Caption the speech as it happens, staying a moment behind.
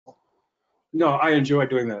No, I enjoy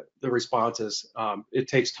doing the responses. It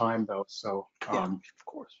takes time though, so Yeah, of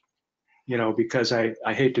course. you know, because I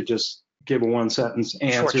hate to just give a one sentence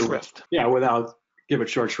answer. Short shrift. Yeah, without give it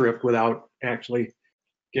short shrift without actually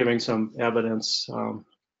giving some evidence,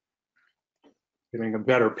 giving a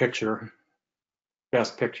better picture,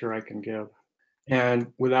 best picture I can give.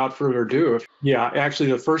 And without further ado, yeah,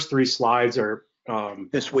 actually the first three slides are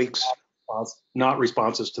This week's. not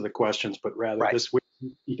responses to the questions, but rather Right. this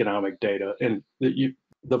week's economic data. And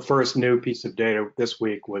the first new piece of data this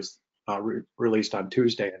week was released on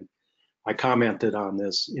Tuesday, and I commented on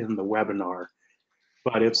this in the webinar.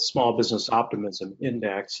 But it's Small Business Optimism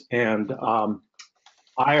Index, and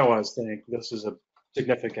I always think this is a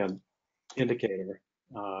significant indicator.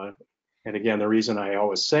 And again, the reason I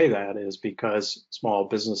always say that is because small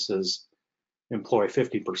businesses employ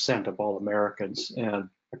 50% of all Americans and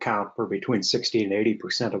account for between 60 and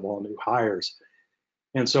 80% of all new hires.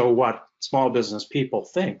 And so what small business people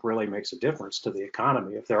think really makes a difference to the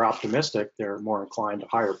economy. If they're optimistic, they're more inclined to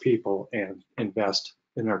hire people and invest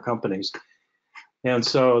in their companies. And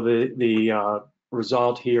so the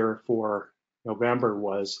result here for November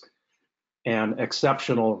was an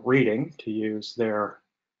exceptional reading, to use their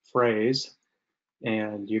phrase.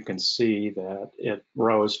 And you can see that it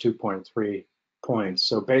rose 2.3 points.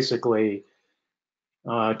 So basically,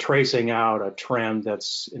 tracing out a trend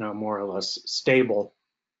that's more or less stable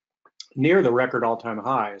near the record all-time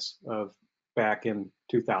highs of back in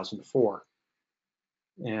 2004.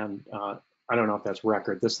 And I don't know if that's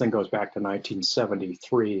record. This thing goes back to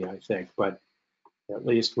 1973, I think, but at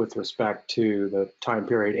least with respect to the time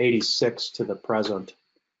period 86 to the present,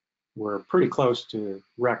 we're pretty close to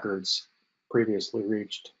records previously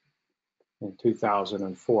reached in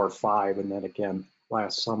 2004-5, and then again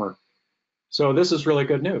last summer. So this is really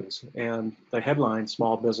good news. And the headline,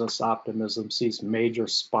 Small Business Optimism Sees Major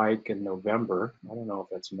Spike in November. I don't know if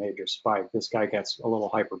that's a major spike. This guy gets a little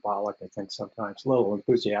hyperbolic, I think, sometimes, a little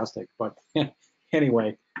enthusiastic. But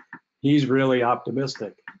anyway, he's really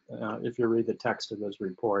optimistic if you read the text of his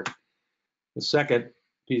report. The second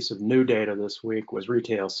piece of new data this week was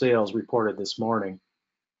retail sales reported this morning.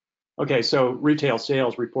 Okay, so retail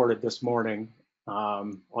sales reported this morning.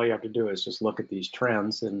 All you have to do is just look at these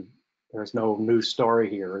trends, and there's no new story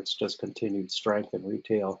here. It's just continued strength in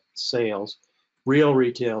retail sales. Real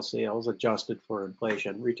retail sales adjusted for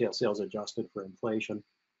inflation. Retail sales adjusted for inflation.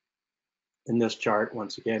 In this chart,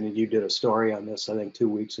 once again, and you did a story on this, I think 2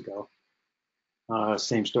 weeks ago.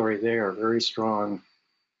 Same story there. Very strong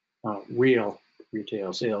real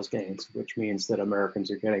retail sales gains, which means that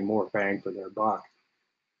Americans are getting more bang for their buck.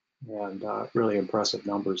 And really impressive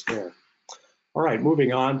numbers there. All right,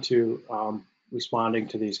 moving on to responding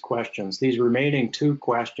to these questions. These remaining two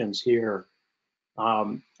questions here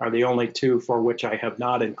are the only two for which I have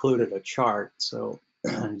not included a chart, so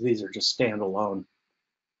these are just standalone.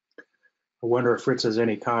 I wonder if Fritz has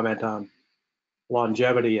any comment on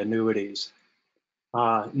longevity annuities.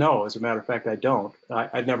 No, as a matter of fact, I don't.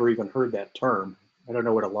 I'd never even heard that term. I don't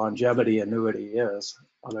know what a longevity annuity is,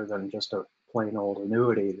 other than just a plain old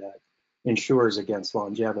annuity that insures against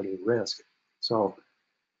longevity risk. So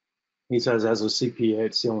he says, as a CPA,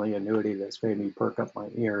 it's the only annuity that's made me perk up my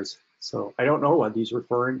ears. So I don't know what he's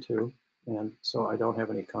referring to, and so I don't have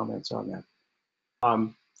any comments on that.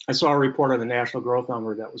 I saw a report on the national growth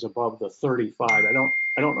number that was above the 35. I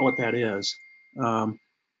don't know what that is. And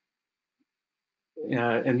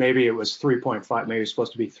maybe it was 3.5, maybe it's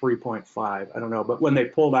supposed to be 3.5, I don't know. But when they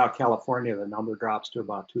pulled out California, the number drops to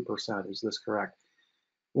about 2%. Is this correct?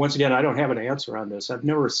 Once again, I don't have an answer on this. I've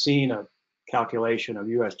never seen a calculation of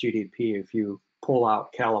US GDP if you pull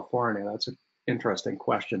out California. That's an interesting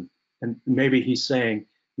question. And maybe he's saying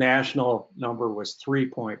national number was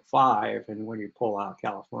 3.5, and when you pull out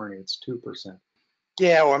California, it's 2%.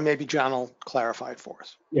 Yeah, or maybe John will clarify it for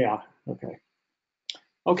us. Yeah, okay.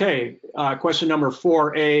 Okay, question number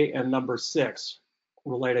 4A and number 6,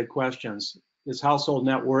 related questions. Is household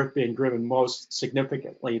net worth being driven most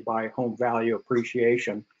significantly by home value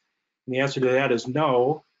appreciation? And the answer to that is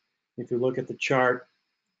no. If you look at the chart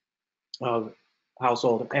of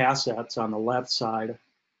household assets on the left side,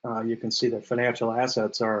 you can see that financial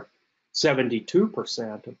assets are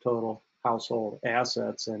 72% of total household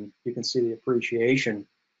assets, and you can see the appreciation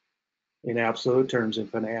in absolute terms in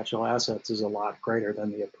financial assets is a lot greater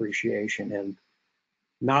than the appreciation in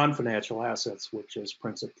non-financial assets, which is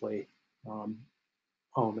principally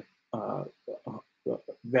home the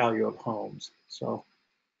value of homes. So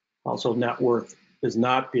household net worth is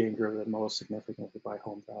not being driven most significantly by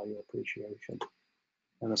home value appreciation.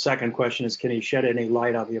 And the second question is, can he shed any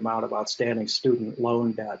light on the amount of outstanding student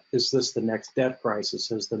loan debt? Is this the next debt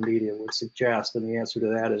crisis, as the media would suggest? And the answer to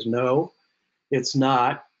that is no, it's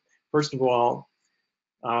not. First of all,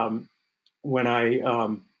 when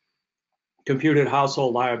I computed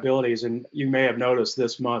household liabilities, and you may have noticed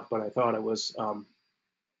this month, but I thought it was, I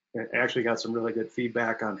actually got some really good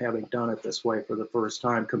feedback on having done it this way for the first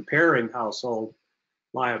time, comparing household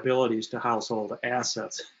liabilities to household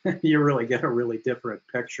assets. You really get a really different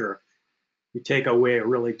picture. You take away a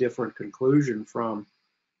really different conclusion from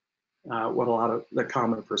what a lot of the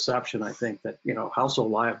common perception, I think, that, you know,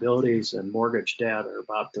 household liabilities and mortgage debt are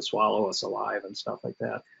about to swallow us alive and stuff like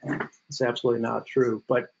that. It's absolutely not true.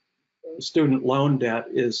 But student loan debt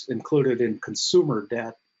is included in consumer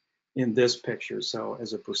debt in this picture. So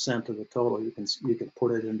as a percent of the total, you can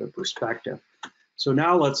put it into perspective. So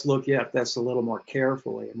now let's look at this a little more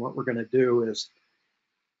carefully. And what we're going to do is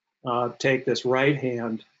take this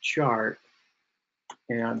right-hand chart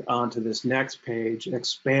and onto this next page,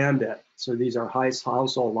 expand it. So these are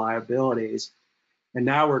household liabilities. And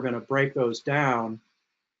now we're going to break those down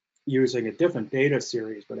using a different data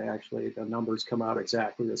series, but actually the numbers come out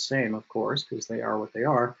exactly the same, of course, because they are what they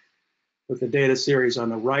are. But the data series on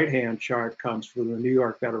the right-hand chart comes from the New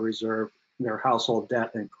York Federal Reserve, their household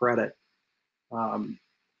debt and credit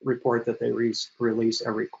report that they release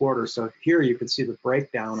every quarter. So here you can see the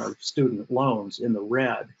breakdown of student loans in the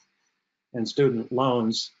red. And student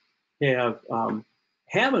loans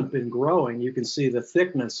haven't been growing. You can see the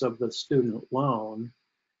thickness of the student loan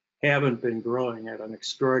haven't been growing at an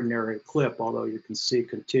extraordinary clip, although you can see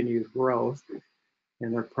continued growth.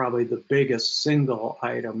 And they're probably the biggest single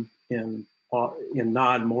item in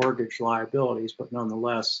non-mortgage liabilities, but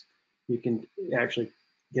nonetheless, you can actually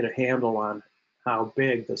get a handle on how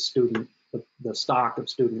big the stock of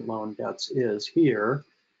student loan debts is here.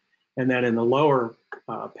 And then in the lower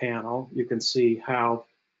panel, you can see how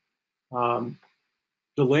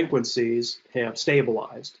delinquencies have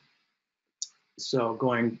stabilized. So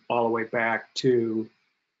going all the way back to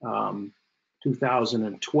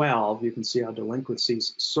 2012, you can see how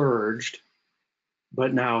delinquencies surged,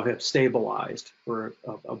 but now have stabilized for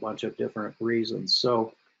a bunch of different reasons.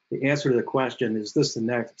 So the answer to the question, is this the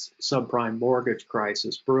next subprime mortgage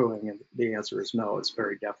crisis brewing? And the answer is no, it's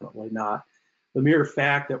very definitely not. The mere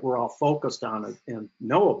fact that we're all focused on it and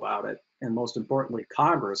know about it, and most importantly,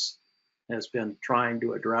 Congress has been trying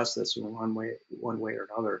to address this in one way or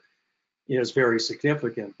another, is very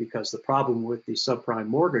significant, because the problem with the subprime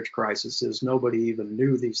mortgage crisis is nobody even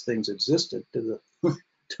knew these things existed to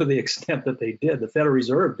the extent that they did. The Federal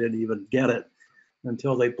Reserve didn't even get it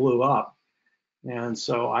until they blew up. And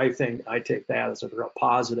so I think I take that as a real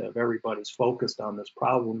positive. Everybody's focused on this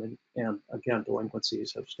problem, and again,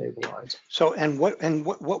 delinquencies have stabilized. So, and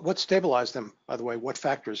what stabilized them, by the way? What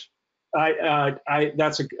factors? I can't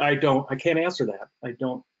answer that. I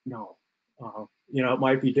don't know. You know, it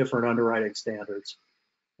might be different underwriting standards.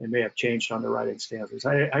 They may have changed underwriting standards.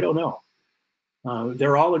 I don't know.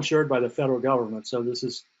 They're all insured by the federal government, so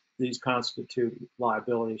these constitute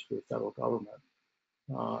liabilities for the federal government.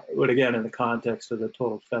 But again, in the context of the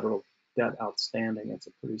total federal debt outstanding, it's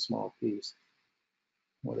a pretty small piece.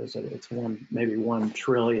 What is it? It's maybe 1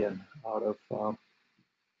 trillion out of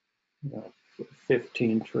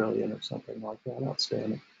 15 trillion or something like that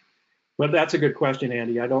outstanding. But that's a good question,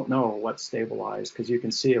 Andy. I don't know what stabilized, because you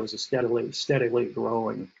can see it was a steadily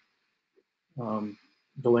growing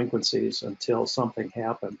delinquencies until something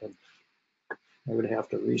happened, and I would have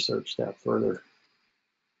to research that further.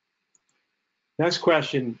 Next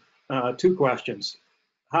question, 2 questions.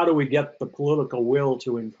 How do we get the political will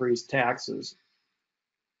to increase taxes?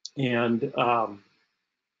 And,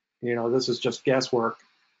 you know, this is just guesswork.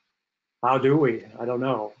 How do we? I don't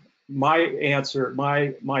know. My answer,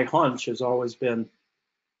 my hunch has always been,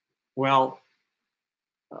 well,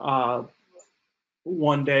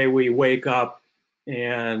 one day we wake up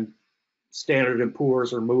and Standard &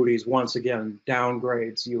 Poor's or Moody's once again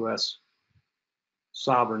downgrades U.S.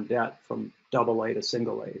 sovereign debt from AA to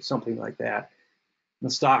single A, something like that. The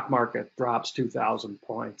stock market drops 2,000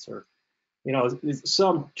 points, or, you know,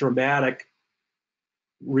 some dramatic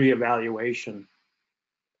reevaluation,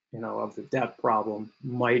 you know, of the debt problem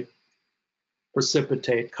might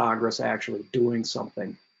precipitate Congress actually doing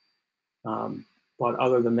something. But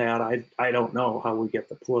other than that, I don't know how we get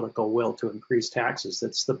the political will to increase taxes.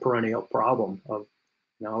 That's the perennial problem of,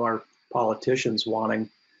 you know, our politicians wanting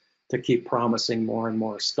to keep promising more and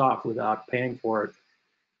more stuff without paying for it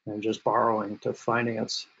and just borrowing to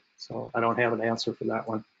finance. So I don't have an answer for that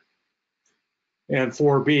one. And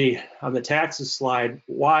 4B, on the taxes slide,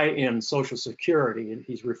 why in Social Security, and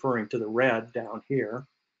he's referring to the red down here,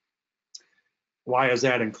 Why is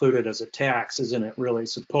that included as a tax? Isn't it really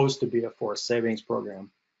supposed to be a forced savings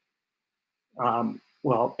program?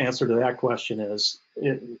 Well, answer to that question is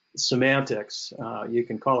semantics. You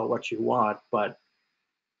can call it what you want, but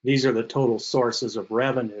these are the total sources of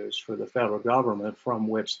revenues for the federal government from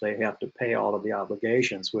which they have to pay all of the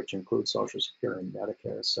obligations, which include Social Security and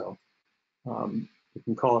Medicare. So you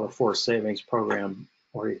can call it a forced savings program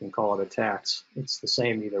or you can call it a tax. It's the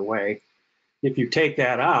same either way. If you take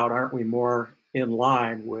that out, aren't we more in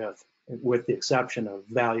line with the exception of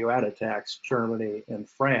value-added tax, Germany and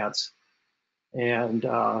France? And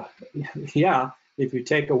yeah, if you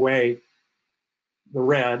take away the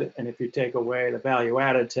red and if you take away the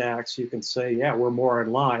value-added tax, you can say, yeah, we're more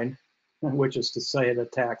in line, which is to say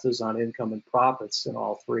that taxes on income and profits in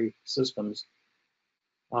all three systems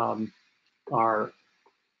are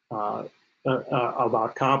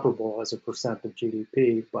about comparable as a percent of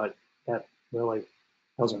GDP, but that really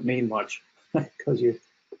doesn't mean much because you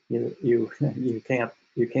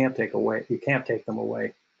can't take them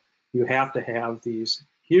away. You have to have these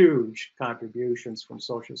huge contributions from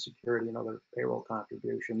Social Security and other payroll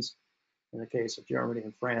contributions in the case of Germany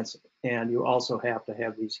and France, and you also have to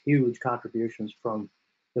have these huge contributions from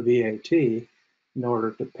the VAT in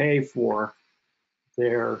order to pay for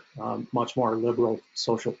their much more liberal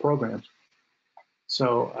social programs.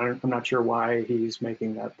 So I'm not sure why he's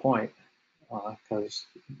making that point, because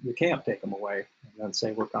you can't take them away and then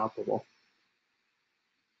say we're comparable.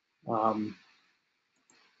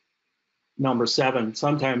 Number 7,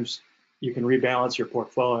 sometimes you can rebalance your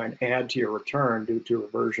portfolio and add to your return due to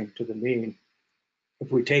reversion to the mean.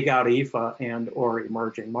 If we take out IFA and or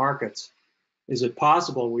emerging markets, is it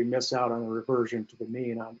possible we miss out on a reversion to the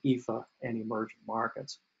mean on IFA and emerging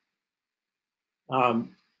markets?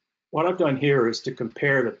 What I've done here is to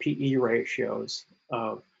compare the PE ratios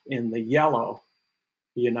of, in the yellow,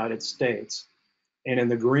 the United States, and in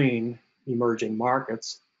the green, emerging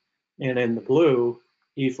markets, and in the blue,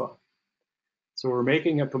 IFA. So we're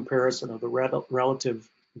making a comparison of the relative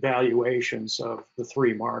valuations of the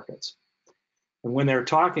three markets. And when they're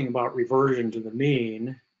talking about reversion to the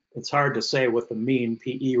mean, it's hard to say what the mean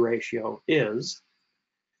PE ratio is.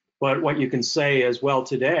 But what you can say is, well,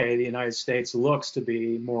 today, the United States looks to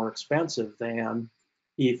be more expensive than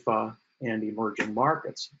IFA and emerging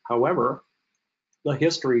markets. However, the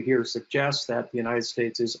history here suggests that the United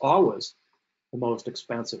States is always the most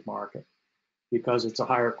expensive market because it's a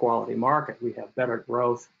higher quality market. We have better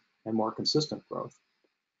growth and more consistent growth.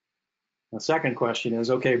 The second question is,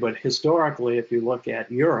 okay, but historically, if you look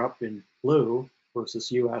at Europe in blue versus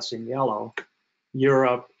US in yellow,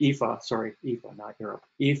 IFA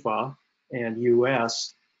and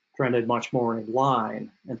US trended much more in line,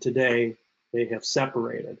 and today they have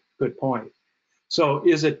separated. Good point. So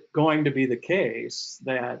is it going to be the case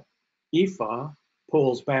that IFA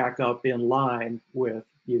pulls back up in line with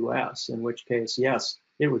US, in which case, yes,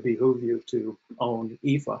 it would behoove you to own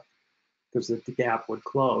IFA because the gap would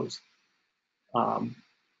close.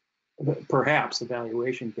 Perhaps the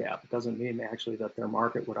valuation gap. It doesn't mean actually that their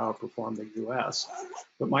market would outperform the US.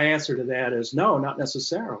 But my answer to that is no, not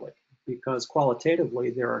necessarily, because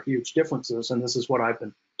qualitatively there are huge differences, and this is what I've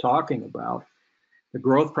been talking about. The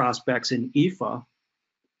growth prospects in IFA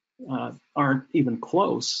aren't even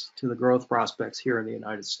close to the growth prospects here in the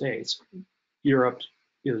United States. Europe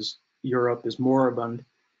is moribund.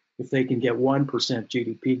 If they can get 1%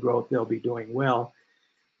 GDP growth, they'll be doing well,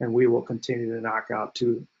 and we will continue to knock out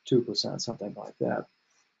 2%, something like that.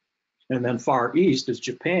 And then far east is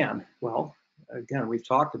Japan. Well, again, we've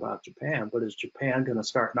talked about Japan, but is Japan going to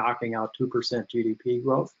start knocking out 2% GDP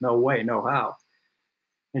growth? No way, no how.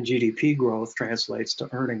 And GDP growth translates to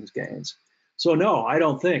earnings gains. So no, I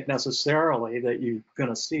don't think necessarily that you're going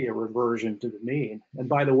to see a reversion to the mean. And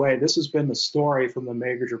by the way, this has been the story from the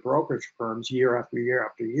major brokerage firms year after year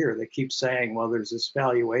after year. They keep saying, well, there's this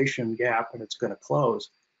valuation gap and it's going to close.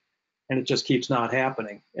 And it just keeps not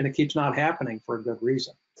happening. And it keeps not happening for a good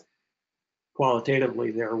reason.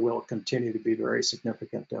 Qualitatively, there will continue to be very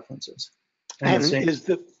significant differences. And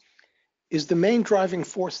is the main driving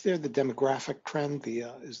force there the demographic trend?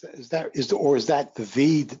 Is that the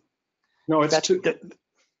V? No,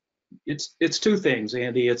 it's two things,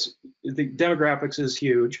 Andy. It's the demographics is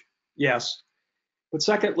huge, yes, but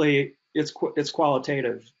secondly, it's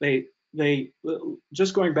qualitative. They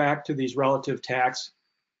just going back to these relative tax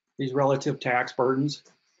burdens.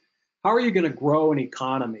 How are you going to grow an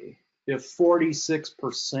economy if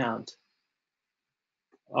 46%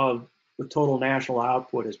 of the total national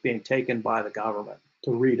output is being taken by the government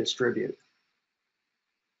to redistribute?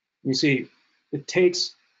 You see, it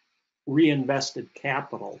takes reinvested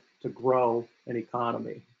capital to grow an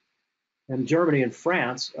economy. And Germany and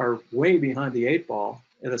France are way behind the 8 ball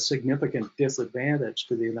at a significant disadvantage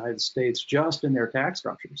to the United States just in their tax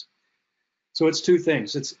structures. So it's two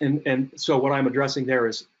things. And so what I'm addressing there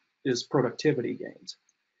is productivity gains.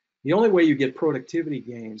 The only way you get productivity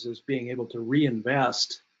gains is being able to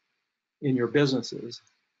reinvest in your businesses,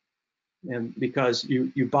 and because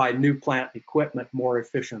you buy new plant equipment, more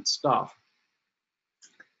efficient stuff.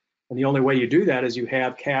 And the only way you do that is you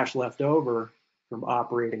have cash left over from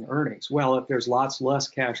operating earnings. Well, if there's lots less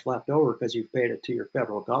cash left over because you've paid it to your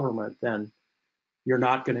federal government, then you're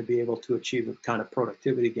not going to be able to achieve the kind of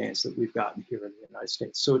productivity gains that we've gotten here in the United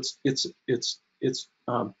States. So it's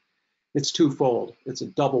twofold. It's a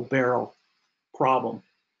double barrel problem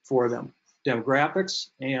for them: demographics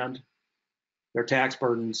and their tax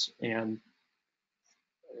burdens and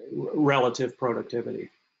relative productivity.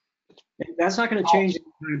 And that's not going to change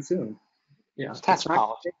anytime soon. Yeah, it's tax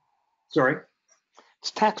policy. Sorry?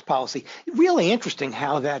 It's tax policy. Really interesting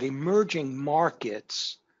how that emerging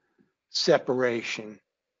markets separation.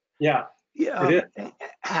 Yeah.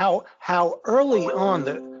 How early on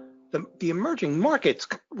the emerging markets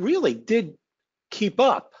really did keep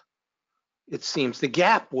up. It seems the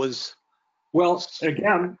gap was. Well,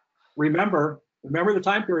 again, remember the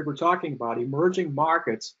time period we're talking about. Emerging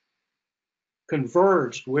markets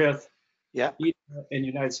converged with in the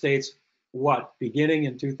United States, beginning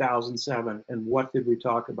in 2007, and what did we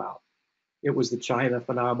talk about? It was the China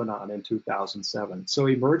phenomenon in 2007. So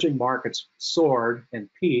emerging markets soared and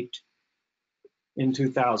peaked in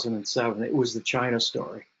 2007. It was the China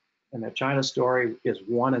story, and that China story is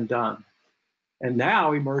one and done. And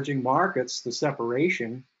now emerging markets, the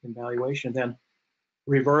separation in valuation then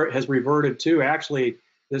has reverted to, actually,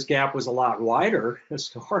 this gap was a lot wider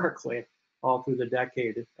historically all through the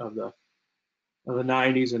decade of the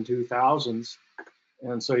 90s and 2000s.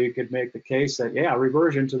 And so you could make the case that, yeah,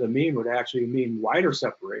 reversion to the mean would actually mean wider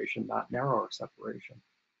separation, not narrower separation.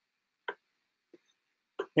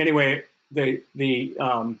 Anyway,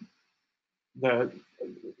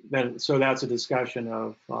 so that's a discussion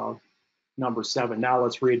of number 7. Now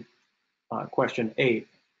let's read question 8.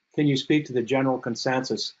 Can you speak to the general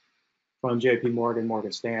consensus from JP Morgan,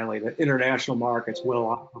 Morgan Stanley, that international markets will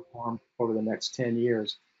outperform over the next 10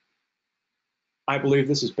 years? I believe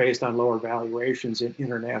this is based on lower valuations in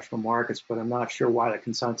international markets, but I'm not sure why the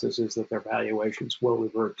consensus is that their valuations will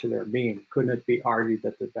revert to their mean. Couldn't it be argued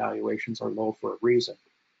that the valuations are low for a reason?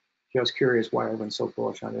 Just curious why everyone's so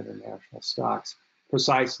bullish on international stocks.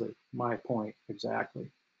 Precisely, my point,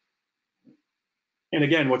 exactly. And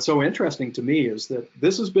again, what's so interesting to me is that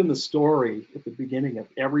this has been the story at the beginning of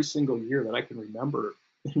every single year that I can remember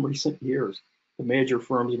in recent years. The major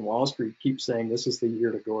firms in Wall Street keep saying this is the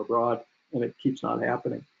year to go abroad, and it keeps not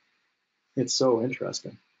happening. It's so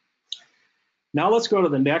interesting. Now let's go to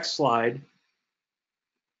the next slide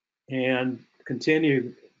and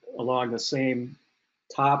continue along the same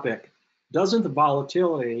topic. Doesn't the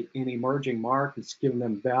volatility in emerging markets give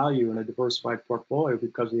them value in a diversified portfolio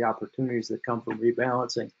because of the opportunities that come from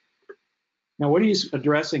rebalancing? Now, what he's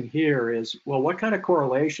addressing here is, well, what kind of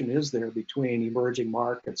correlation is there between emerging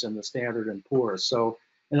markets and the Standard & Poor's? So,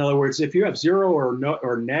 in other words, if you have zero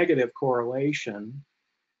or negative correlation,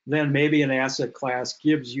 then maybe an asset class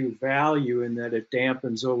gives you value in that it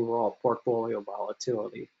dampens overall portfolio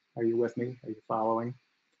volatility. Are you with me? Are you following?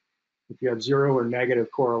 If you have zero or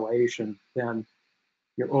negative correlation, then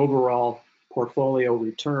your overall portfolio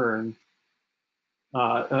return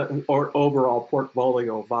or overall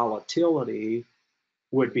portfolio volatility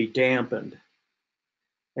would be dampened.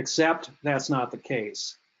 Except that's not the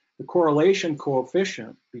case. The correlation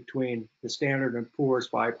coefficient between the Standard & Poor's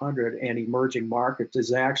 500 and emerging markets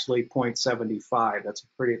is actually 0.75. That's a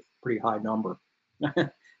pretty high number.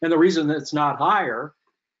 And the reason that it's not higher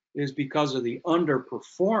is because of the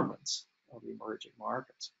underperformance of emerging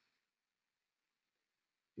markets.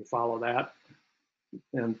 You follow that?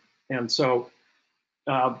 And so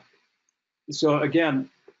again,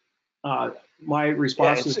 my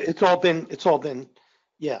response is it's all been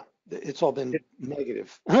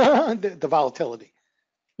negative. the volatility.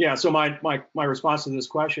 Yeah. So my response to this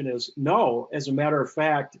question is no. As a matter of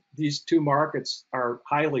fact, these two markets are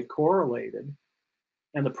highly correlated.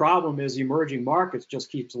 And the problem is emerging markets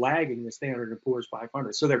just keeps lagging the Standard & Poor's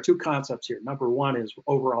 500. So there are two concepts here. Number one is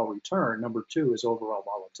overall return. Number two is overall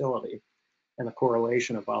volatility and the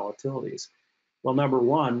correlation of volatilities. Well, number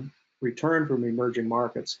one, return from emerging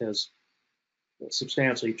markets has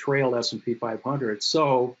substantially trailed S&P 500.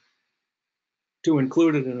 So to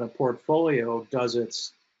include it in a portfolio, does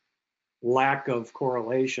its lack of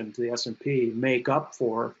correlation to the S&P make up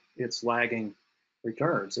for its lagging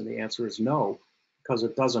returns? And the answer is no. because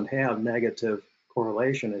it doesn't have negative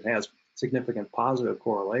correlation. It has significant positive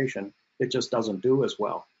correlation. It just doesn't do as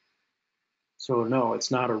well. So no,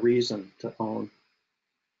 it's not a reason to own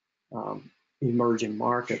emerging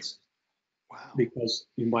markets. Wow. Because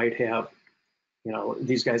you might have,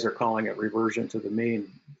 these guys are calling it reversion to the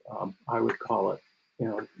mean. I would call it,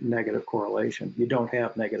 negative correlation. You don't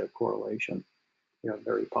have negative correlation. You have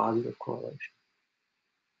very positive correlation.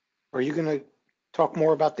 Are you going to talk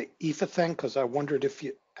more about the EFA thing? Because I wondered if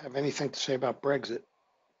you have anything to say about Brexit.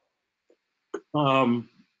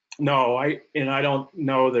 No, I don't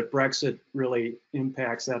know that Brexit really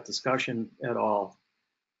impacts that discussion at all.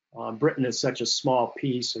 Britain is such a small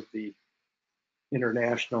piece of the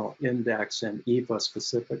international index and EFA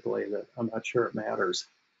specifically that I'm not sure it matters.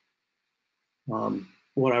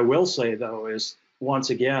 What I will say though is, once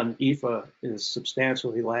again, EFA is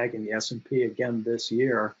substantially lagging the S&P again this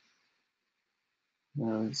year,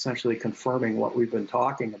 essentially confirming what we've been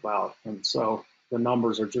talking about. And so the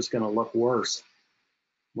numbers are just going to look worse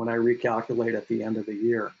when I recalculate at the end of the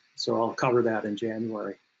year. So I'll cover that in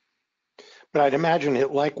January. But I'd imagine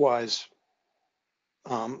it likewise,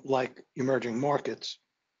 like emerging markets,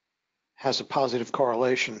 has a positive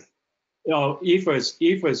correlation. EFA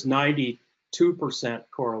is 92%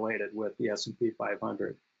 correlated with the S&P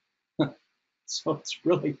 500. So it's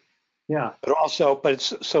really, yeah. But it's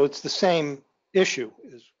the same issue.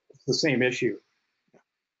 It's the same issue.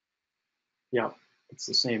 Yeah, it's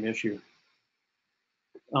the same issue.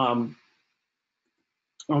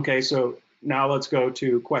 Okay, so now let's go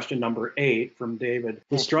to question number 8 from David.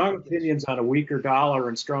 With strong opinions on a weaker dollar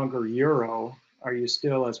and stronger euro, are you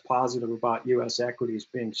still as positive about U.S. equities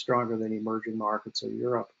being stronger than emerging markets or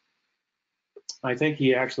Europe? I think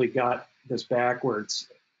he actually got this backwards,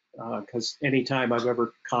 because anytime I've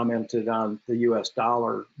ever commented on the U.S.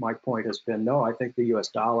 dollar, my point has been, no, I think the U.S.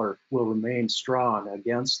 dollar will remain strong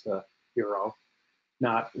against the euro,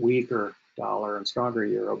 not weaker dollar and stronger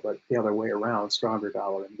euro, but the other way around, stronger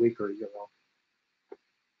dollar and weaker euro.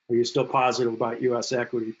 Are you still positive about U.S.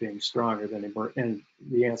 equity being stronger than emerging? And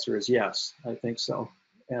the answer is yes, I think so.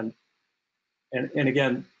 And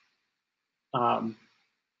again, I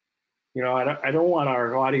don't want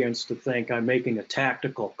our audience to think I'm making a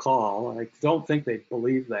tactical call. I don't think they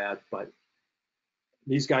believe that, but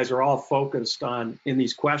these guys are all focused on, in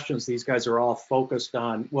these questions, these guys are all focused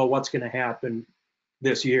on, well, what's going to happen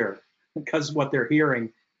this year? Because what they're hearing,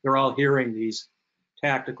 they're all hearing these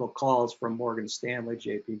tactical calls from Morgan Stanley,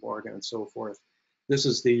 JP Morgan, and so forth. This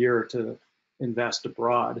is the year to invest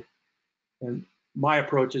abroad. And my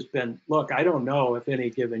approach has been, look, I don't know if any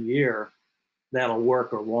given year that'll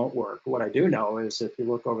work or won't work. What I do know is if you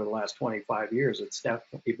look over the last 25 years, it's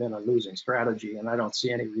definitely been a losing strategy, and I don't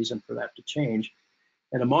see any reason for that to change.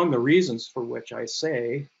 And among the reasons for which I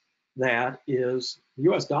say that is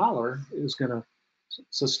the US dollar is going to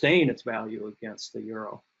sustain its value against the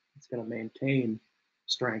euro. It's going to maintain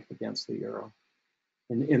strength against the euro.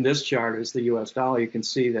 And in this chart is the US dollar. You can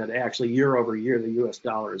see that actually year over year, the US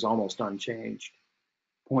dollar is almost unchanged,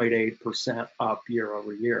 0.8% up year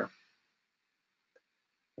over year.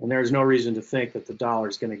 And there's no reason to think that the dollar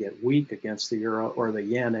is going to get weak against the euro or the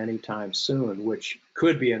yen anytime soon, which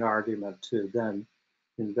could be an argument to then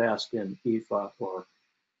invest in EFA or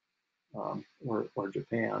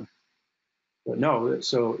Japan. But no,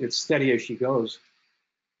 so it's steady as she goes.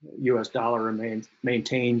 U.S. dollar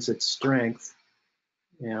maintains its strength,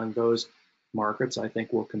 and those markets, I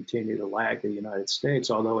think, will continue to lag the United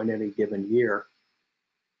States, although in any given year,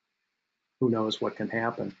 who knows what can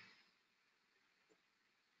happen.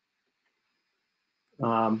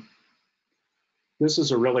 This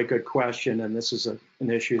is a really good question, and this is an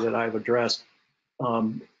issue that I've addressed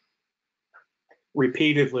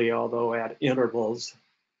repeatedly, although at intervals.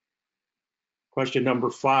 Question number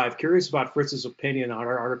 5, curious about Fritz's opinion on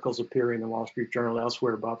our articles appearing in the Wall Street Journal and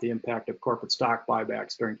elsewhere about the impact of corporate stock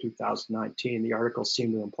buybacks during 2019. The articles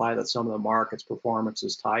seem to imply that some of the market's performance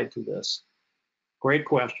is tied to this. Great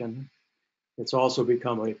question. It's also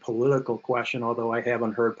become a political question, although I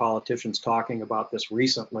haven't heard politicians talking about this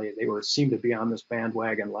recently. They seem to be on this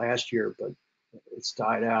bandwagon last year, but it's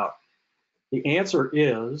died out. The answer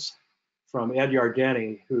is from Ed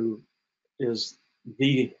Yardeni, who is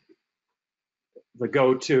the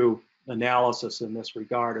go-to analysis in this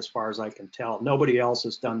regard, as far as I can tell. Nobody else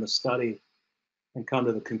has done the study and come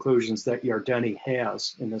to the conclusions that Yardeni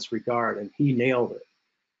has in this regard, and he nailed it.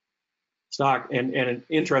 Stock, and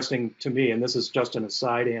interesting to me, and this is just an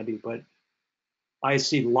aside, Andy, but I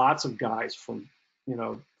see lots of guys from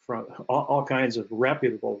all kinds of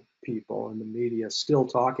reputable people in the media still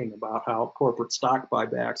talking about how corporate stock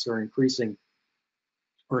buybacks are increasing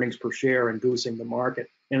earnings per share and goosing the market,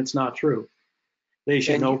 and it's not true. They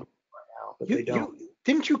should And know by now, but they don't.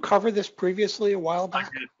 Didn't you cover this previously a while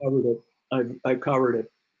back? I've covered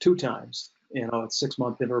it 2 times, at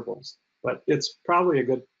 6-month intervals. But it's probably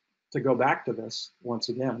good to go back to this once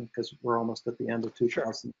again, because we're almost at the end of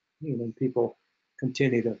 2019, and people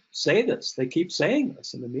continue to say this. They keep saying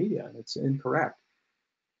this in the media, and it's incorrect.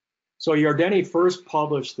 So Yardeni first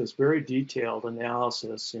published this very detailed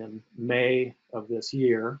analysis in May of this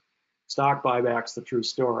year, Stock Buybacks, the True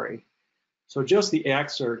Story. So just the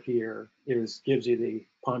excerpt here gives you the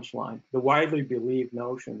punchline. The widely believed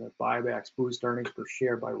notion that buybacks boost earnings per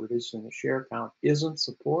share by reducing the share count isn't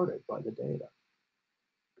supported by the data.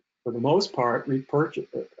 For the most part,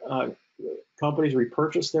 companies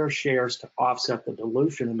repurchase their shares to offset the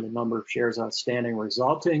dilution in the number of shares outstanding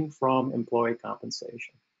resulting from employee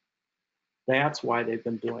compensation. That's why they've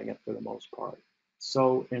been doing it for the most part.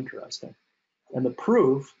 So interesting. And the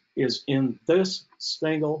proof is in this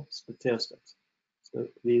single statistics, so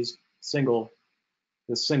this single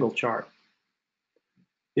chart.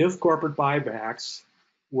 If corporate buybacks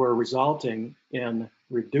were resulting in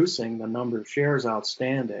reducing the number of shares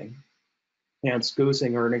outstanding, hence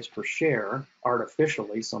goosing earnings per share,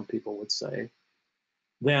 artificially, some people would say,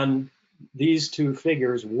 then these 2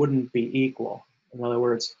 figures wouldn't be equal. In other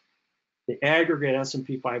words, the aggregate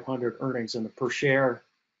S&P 500 earnings and the per share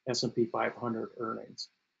S&P 500 earnings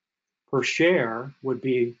per share would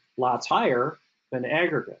be lots higher than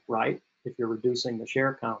aggregate, right? If you're reducing the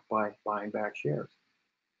share count by buying back shares.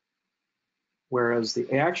 Whereas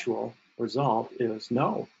the actual result is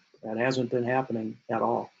no, that hasn't been happening at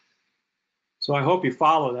all. So I hope you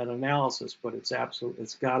follow that analysis, but it's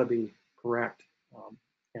got to be correct.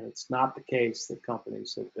 And it's not the case that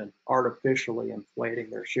companies have been artificially inflating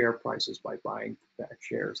their share prices by buying back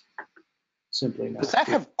shares. Simply not. Does that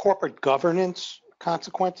have corporate governance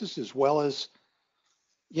consequences as well as,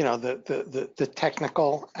 the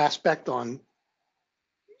technical aspect on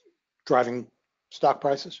driving stock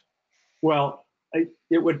prices? Well,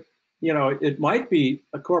 it might be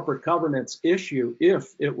a corporate governance issue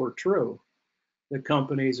if it were true that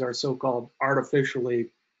companies are so-called artificially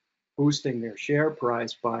boosting their share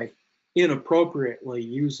price by inappropriately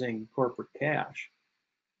using corporate cash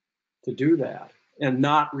to do that and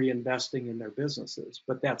not reinvesting in their businesses.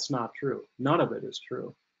 But that's not true. None of it is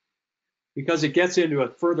true, because it gets into a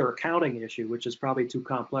further accounting issue, which is probably too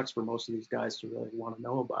complex for most of these guys to really want to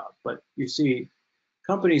know about. But you see,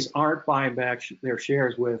 companies aren't buying back their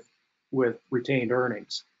shares with retained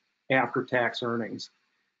earnings, after-tax earnings.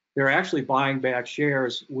 They're actually buying back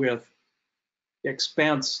shares with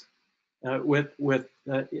expense,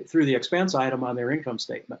 through the expense item on their income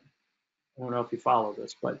statement. I don't know if you follow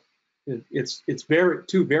this, but it's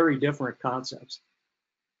 2 very different concepts.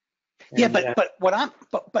 Yeah,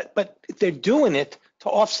 but they're doing it to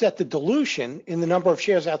offset the dilution in the number of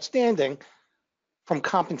shares outstanding from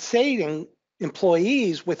compensating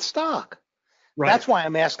employees with stock. Right. That's why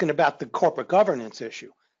I'm asking about the corporate governance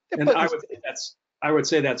issue. And I would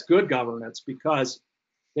say that's good governance, because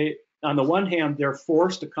on the one hand, they're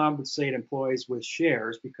forced to compensate employees with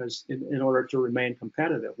shares because in order to remain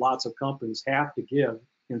competitive, lots of companies have to give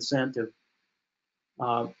incentive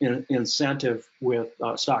with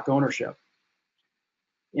stock ownership.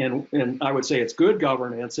 And I would say it's good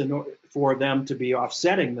governance for them to be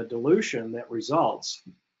offsetting the dilution that results,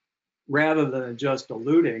 rather than just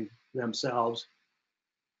diluting themselves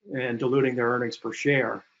and diluting their earnings per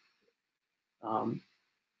share.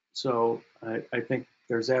 So I think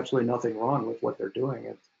there's absolutely nothing wrong with what they're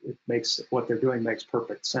doing. What they're doing makes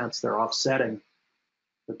perfect sense. They're offsetting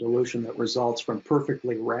the dilution that results from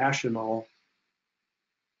perfectly rational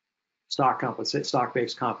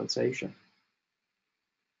stock-based compensation.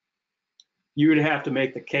 You would have to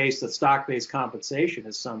make the case that stock-based compensation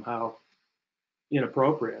is somehow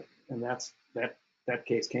inappropriate, and that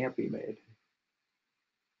case can't be made.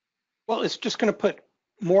 Well, it's just going to put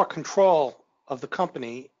more control of the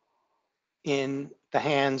company in the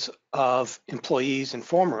hands of employees and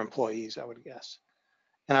former employees, I would guess.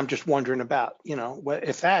 And I'm just wondering about,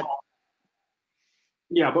 if that.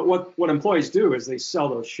 Yeah, but what employees do is they sell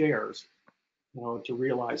those shares, to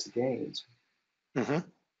realize the gains. Mm-hmm.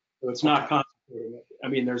 So it's not concentrating. I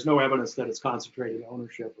mean, there's no evidence that it's concentrating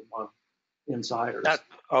ownership among insiders.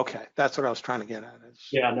 Okay, that's what I was trying to get at.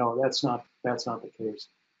 Yeah, no, that's not the case.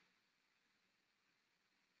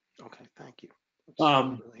 Okay, thank you. That's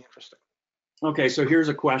really interesting. Okay, so here's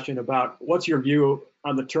a question about what's your view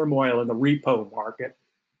on the turmoil in the repo market?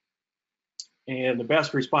 And the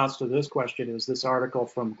best response to this question is this article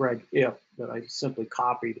from Greg Ip that I simply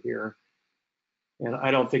copied here. And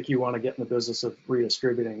I don't think you want to get in the business of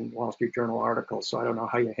redistributing Wall Street Journal articles, so I don't know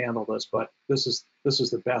how you handle this, but this is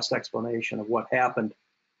the best explanation of what happened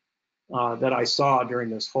that I saw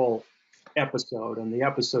during this whole episode. And the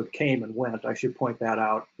episode came and went. I should point that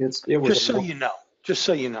out. It was just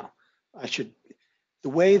so you know, the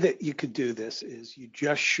way that you could do this is you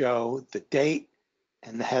just show the date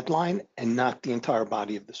and the headline and not the entire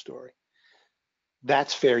body of the story.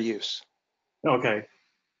 That's fair use. Okay.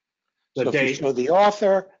 So if you show the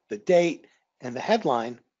author, the date, and the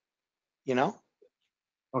headline, okay,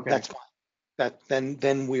 that's fine.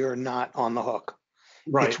 Then we are not on the hook.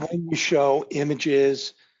 Right. It's when you show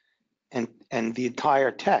images and the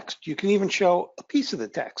entire text. You can even show a piece of the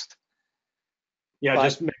text. Yeah, but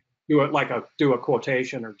just do a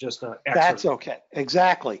quotation or just a excerpt. That's okay.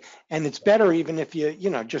 Exactly. And it's better even if you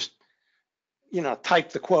just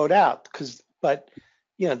type the quote out, but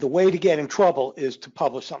the way to get in trouble is to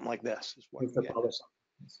publish something like this.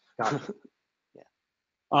 Got it.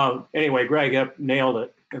 Yeah. Anyway, Greg nailed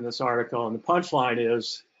it in this article, and the punchline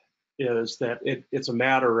is that it's a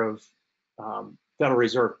matter of Federal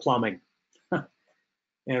Reserve plumbing.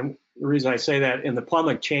 And the reason I say that, and the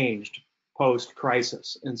plumbing changed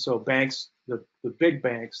post-crisis, and so banks, the big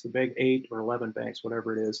banks, the big 8 or 11 banks,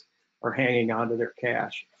 whatever it is, are hanging on to their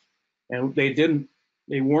cash, and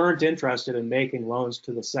they weren't interested in making loans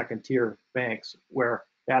to the second-tier banks, where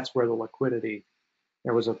that's where the liquidity,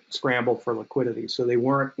 there was a scramble for liquidity. So they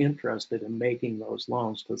weren't interested in making those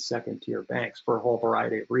loans to second-tier banks for a whole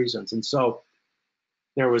variety of reasons. And so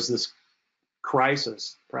there was this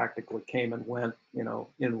crisis, practically came and went,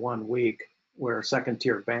 in 1 week, where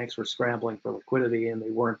second-tier banks were scrambling for liquidity and they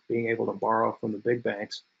weren't being able to borrow from the big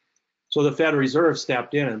banks. So the Fed Reserve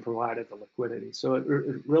stepped in and provided the liquidity. So it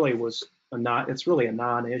really was it's really a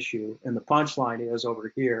non-issue. And the punchline is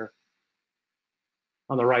over here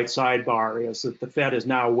on the right sidebar is that the Fed is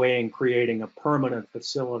now weighing creating a permanent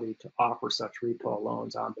facility to offer such repo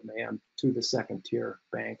loans on demand to the second-tier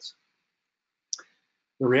banks.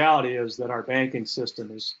 The reality is that our banking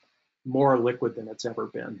system is more liquid than it's ever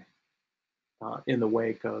been in the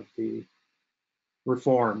wake of the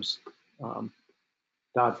reforms,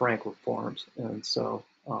 Dodd-Frank reforms. And so,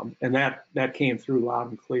 and that came through loud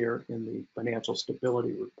and clear in the financial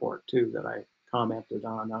stability report too, that I commented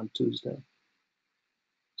on Tuesday.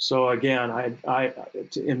 So again,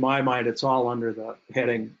 in my mind, it's all under the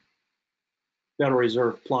heading Federal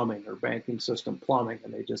Reserve plumbing or banking system plumbing,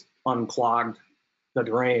 and they just unclogged the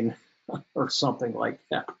drain or something like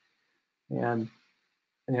that, and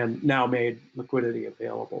now made liquidity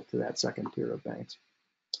available to that second tier of banks.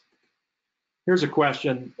 Here's a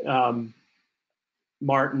question.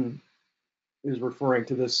 Martin is referring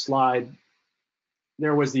to this slide.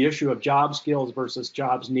 There was the issue of job skills versus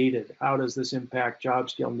jobs needed. How does this impact job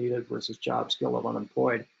skill needed versus job skill of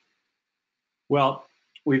unemployed? Well,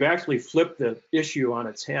 we've actually flipped the issue on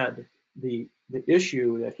its head. The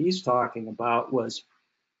issue that he's talking about was,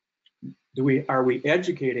 are we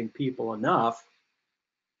educating people enough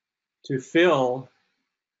to fill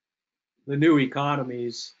the new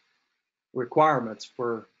economy's requirements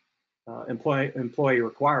for employee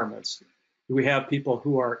requirements? Do we have people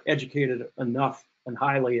who are educated enough and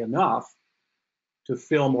highly enough to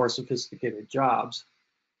fill more sophisticated jobs?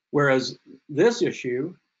 Whereas this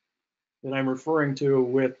issue that I'm referring to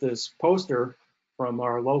with this poster from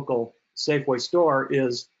our local Safeway store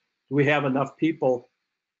is, do we have enough people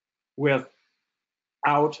without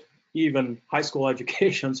even high school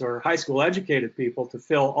educations or high school educated people to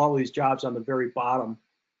fill all these jobs on the very bottom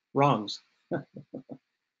rungs?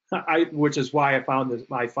 Which is why I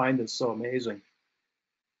find this so amazing.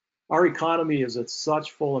 Our economy is at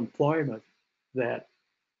such full employment that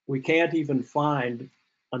we can't even find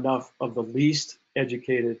enough of the least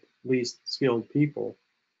educated, least skilled people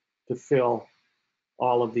to fill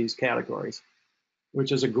all of these categories,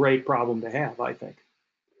 which is a great problem to have, I think.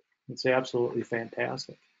 It's absolutely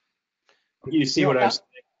fantastic. You see what I'm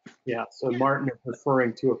saying? Yeah, so Martin is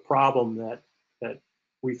referring to a problem that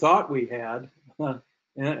we thought we had,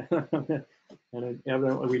 and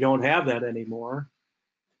evidently we don't have that anymore.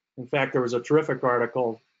 In fact, there was a terrific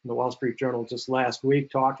article in the Wall Street Journal just last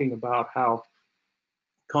week talking about how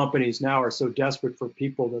companies now are so desperate for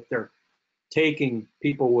people that they're taking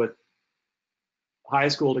people with high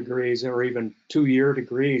school degrees or even 2-year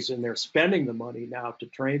degrees, and they're spending the money now to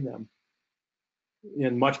train them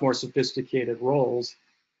in much more sophisticated roles,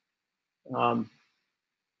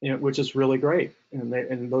 which is really great.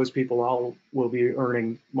 And those people all will be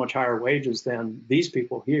earning much higher wages than these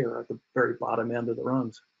people here at the very bottom end of the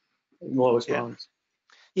rungs, lowest rungs.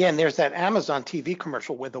 Yeah, and there's that Amazon TV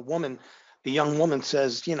commercial where the woman the young woman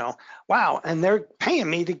says, wow, and they're paying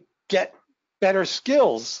me to get better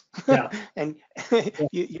skills. Yeah. And Yeah.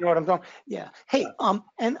 you know what I'm talking? Yeah. Hey,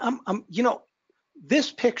 and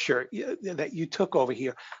this picture that you took over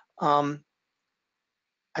here, I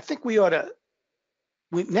think we ought to,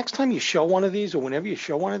 next time you show one of these, or whenever you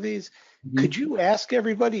show one of these, could you ask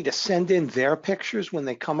everybody to send in their pictures when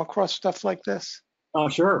they come across stuff like this? Oh,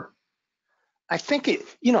 sure. I think it,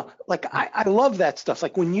 like I love that stuff.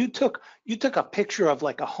 Like when you took a picture of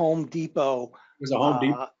like a Home Depot. It was a Home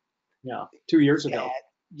Depot. Yeah, 2 years ago.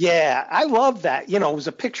 Yeah, I love that. It was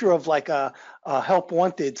a picture of like a help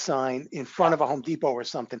wanted sign in front of a Home Depot or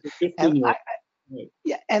something. And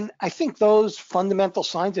and I think those fundamental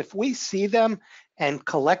signs, if we see them and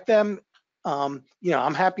collect them, I'm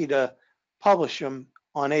happy to publish them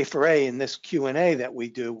on A4A in this Q&A that we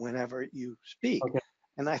do whenever you speak. Okay.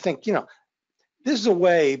 And I think, this is a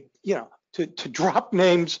way, to drop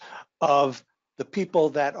names of the people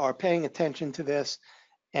that are paying attention to this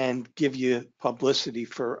and give you publicity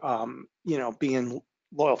for, being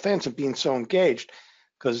loyal fans and being so engaged,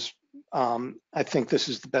 because I think this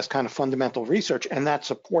is the best kind of fundamental research, and that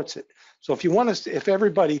supports it. So if you want to, if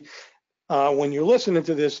everybody, when you're listening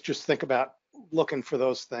to this, just think about looking for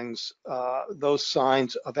those things, those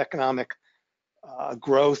signs of economic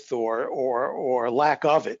growth or lack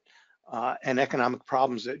of it, and economic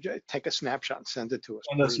problems. Take a snapshot and send it to us.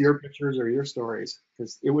 Send us your pictures or your stories,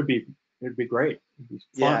 because it'd be great. It'd be fun.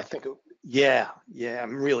 Yeah, I think yeah,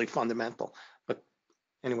 really fundamental. But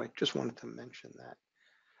anyway, just wanted to mention that.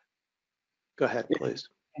 Go ahead, please.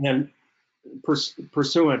 And then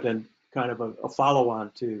pursuant and kind of a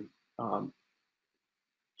follow-on to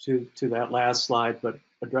that last slide, but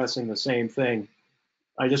addressing the same thing,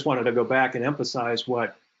 I just wanted to go back and emphasize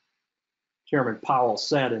what Chairman Powell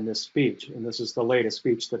said in this speech, and this is the latest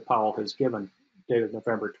speech that Powell has given, dated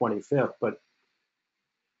November 25th, but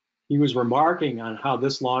he was remarking on how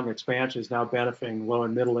this long expansion is now benefiting low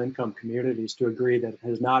and middle income communities to a degree that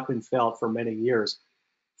has not been felt for many years.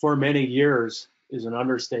 For many years is an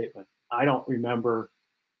understatement. I don't remember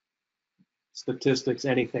statistics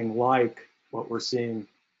anything like what we're seeing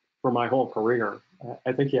for my whole career.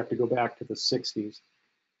 I think you have to go back to the 60s.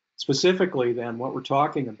 Specifically, then, what we're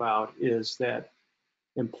talking about is that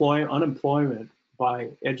unemployment by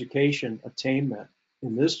education attainment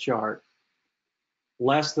in this chart,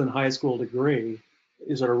 less than high school degree,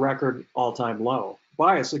 is at a record all-time low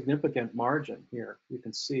by a significant margin here. You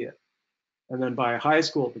can see it. And then by a high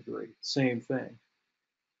school degree, same thing,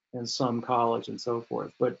 and some college and so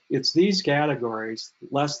forth. But it's these categories,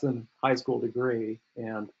 less than high school degree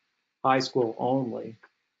and high school only,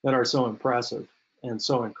 that are so impressive and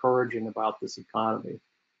so encouraging about this economy.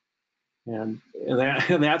 And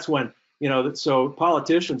that's when, so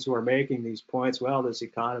politicians who are making these points, well, this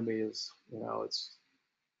economy is, it's,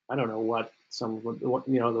 I don't know what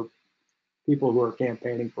the people who are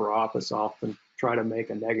campaigning for office often try to make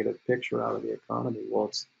a negative picture out of the economy. Well,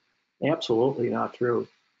 it's absolutely not true.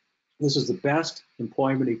 This is the best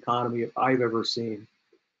employment economy I've ever seen.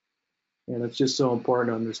 And it's just so important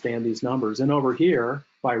to understand these numbers. And over here,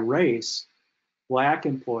 by race, Black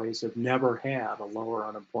employees have never had a lower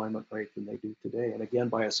unemployment rate than they do today. And again,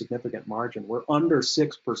 by a significant margin. We're under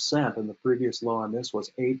 6%, and the previous low on this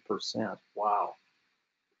was 8%. Wow.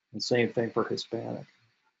 And same thing for Hispanic.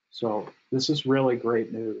 So this is really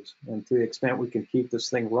great news. And to the extent we can keep this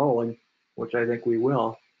thing rolling, which I think we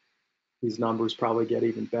will, these numbers probably get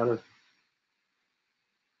even better.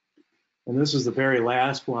 And this is the very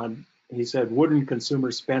last one. He said, wouldn't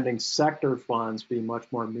consumer spending sector funds be much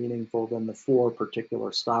more meaningful than the 4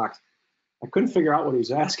 particular stocks? I couldn't figure out what he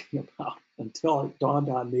was asking about until it dawned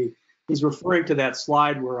on me. He's referring to that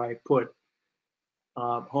slide where I put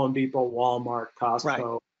Home Depot, Walmart,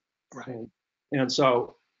 Costco. Right. And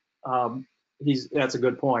so that's a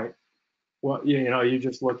good point. Well, you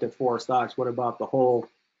just looked at 4 stocks. What about the whole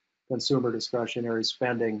consumer discretionary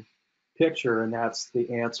spending picture? And that's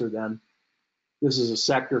the answer then. This is a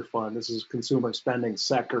sector fund. This is consumer spending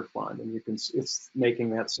sector fund. And it's making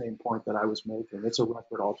that same point that I was making. It's a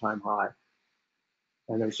record all-time high.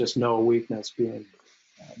 And there's just no weakness being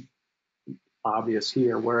obvious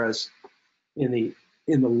here. Whereas in the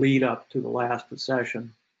lead up to the last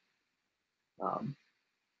recession,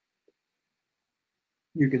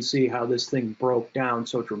 you can see how this thing broke down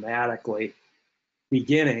so dramatically,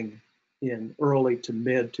 beginning in early to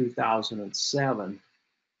mid 2007.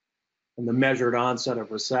 And the measured onset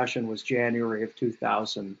of recession was January of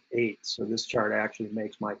 2008. So this chart actually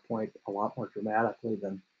makes my point a lot more dramatically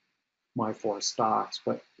than my 4 stocks.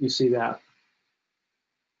 But you see that.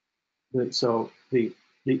 So the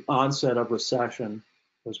onset of recession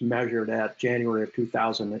was measured at January of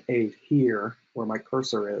 2008 here, where my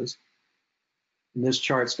cursor is. And this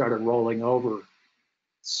chart started rolling over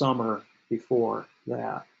summer before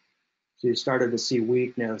that. So you started to see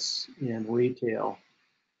weakness in retail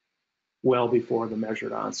well before the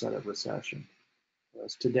measured onset of recession.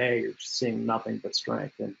 Whereas today, you're seeing nothing but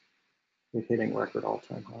strength and you're hitting record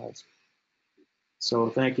all-time highs.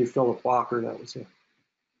 So thank you, Philip Walker. That was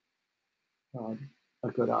a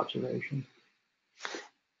good observation.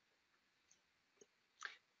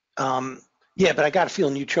 Yeah, but I got a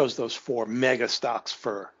feeling you chose those 4 mega stocks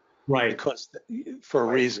for right for a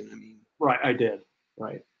reason. I mean, right, I did.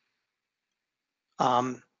 Right.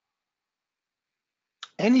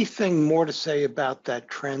 Anything more to say about that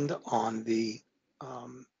trend on the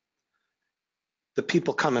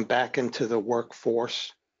people coming back into the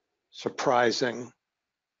workforce? Surprising.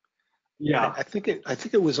 Yeah. I think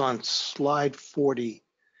it was on slide 40.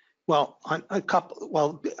 Well,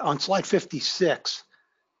 on slide 56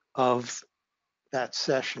 of that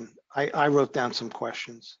session, I wrote down some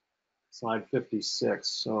questions. Slide 56.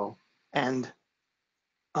 So. And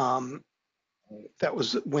that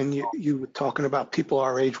was when you were talking about people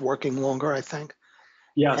our age working longer, I think.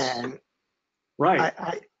 Yes. And right.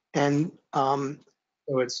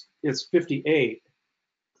 So it's 58.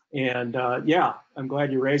 And yeah, I'm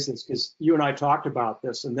glad you raised this because you and I talked about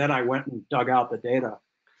this, and then I went and dug out the data.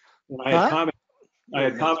 And I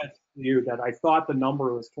had commented to you that I thought the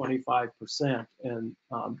number was 25%. And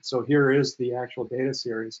so here is the actual data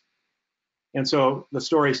series. And so the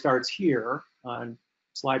story starts here on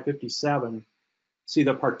slide 57. See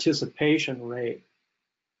the participation rate,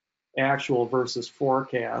 actual versus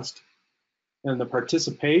forecast. And the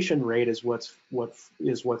participation rate is what's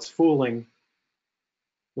fooling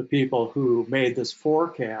the people who made this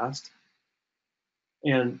forecast.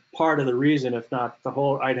 And part of the reason, if not the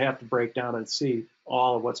whole, I'd have to break down and see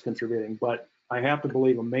all of what's contributing, but I have to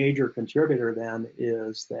believe a major contributor then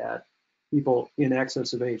is that people in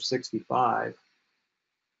excess of age 65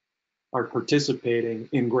 are participating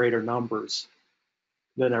in greater numbers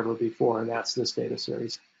than ever before, and that's this data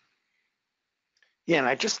series. Yeah, and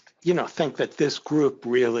I just, think that this group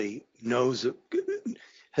really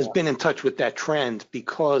has been in touch with that trend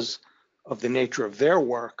because of the nature of their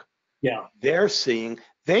work. Yeah,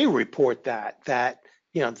 they report that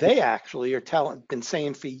they actually are been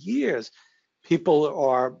saying for years, people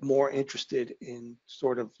are more interested in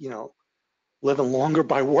sort of, living longer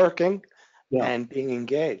by working and being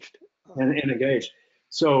engaged. And engaged.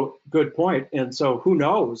 So good point. And so who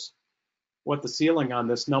knows what the ceiling on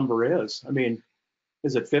this number is? I mean,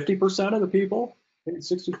 is it 50% of the people age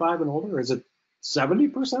 65 and older? Is it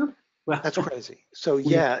 70%? Well, that's crazy. So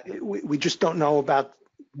yeah, we just don't know about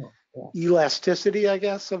elasticity, I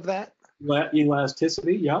guess, of that.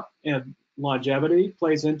 Elasticity, yep, and longevity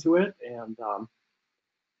plays into it. And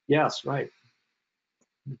yes, right.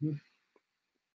 Mm-hmm.